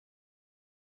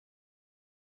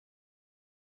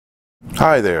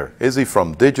Hi there, Izzy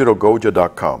from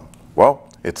digitalgoja.com. Well,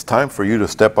 it's time for you to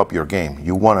step up your game.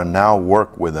 You want to now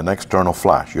work with an external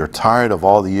flash. You're tired of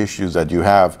all the issues that you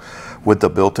have with the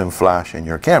built-in flash in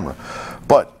your camera.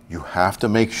 But you have to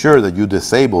make sure that you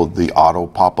disable the auto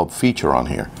pop-up feature on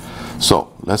here.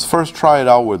 So let's first try it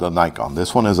out with a Nikon.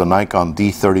 This one is a Nikon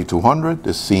D3200.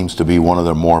 This seems to be one of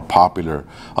the more popular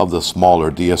of the smaller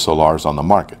DSLRs on the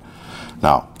market.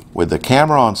 Now, with the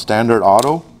camera on standard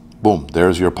auto, boom,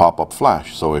 there's your pop-up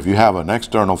flash. So if you have an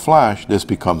external flash, this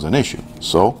becomes an issue.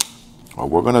 So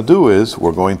what we're going to do is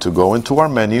we're going to go into our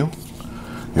menu.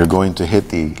 You're going to hit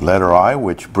the letter I,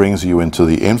 which brings you into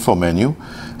the info menu,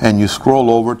 and you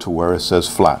scroll over to where it says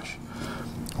flash.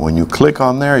 When you click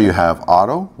on there, you have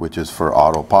auto, which is for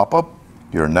auto pop-up.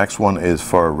 Your next one is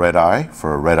for red eye,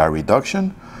 for a red eye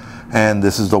reduction. And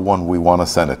this is the one we want to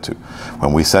send it to.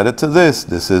 When we set it to this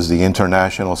is the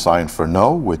international sign for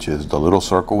no, which is the little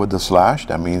circle with the slash.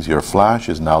 That means your flash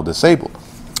is now disabled.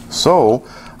 So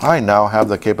I now have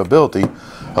the capability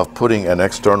of putting an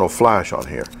external flash on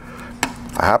here.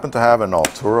 I happen to have an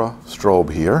Altura strobe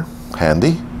here,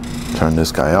 handy. Turn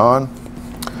this guy on.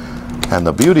 And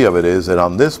the beauty of it is that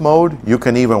on this mode, you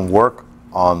can even work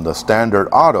on the standard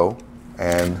auto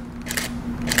and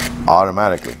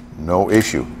automatically, no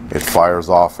issue. It fires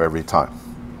off every time.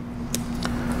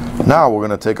 Now we're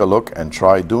going to take a look and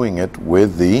try doing it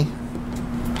with the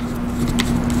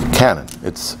Canon.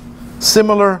 It's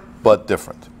similar but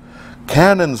different.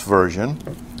 Canon's version,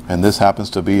 and this happens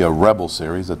to be a Rebel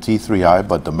series, a T3i,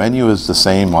 but the menu is the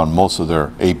same on most of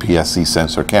their APS-C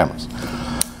sensor cameras.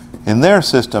 In their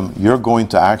system, you're going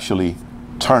to actually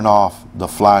turn off the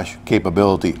flash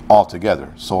capability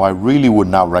altogether. So I really would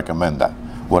not recommend that.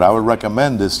 What I would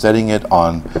recommend is setting it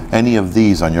on any of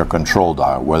these on your control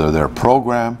dial, whether they're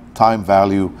program, time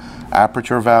value,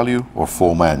 aperture value, or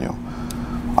full manual.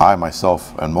 I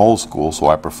myself am old school, so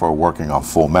I prefer working on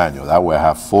full manual. That way I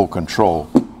have full control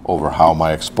over how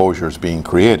my exposure is being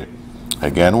created.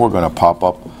 Again, we're going to pop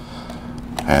up,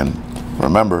 and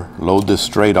remember, load this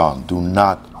straight on. Do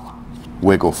not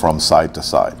wiggle from side to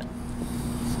side.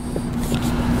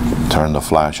 Turn the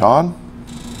flash on.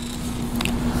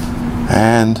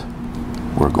 And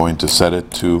we're going to set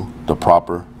it to the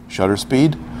proper shutter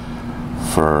speed.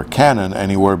 For Canon,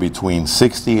 anywhere between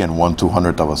 60 and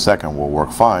 1/200th of a second will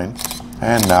work fine.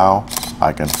 And now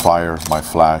I can fire my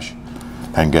flash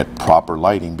and get proper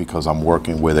lighting because I'm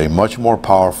working with a much more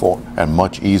powerful and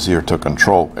much easier to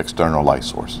control external light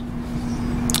source.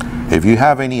 If you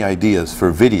have any ideas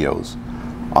for videos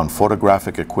on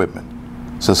photographic equipment,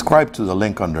 subscribe to the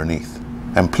link underneath.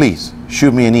 And please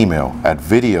shoot me an email at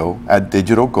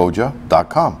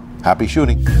video@digitalgoja.com. Happy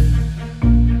shooting.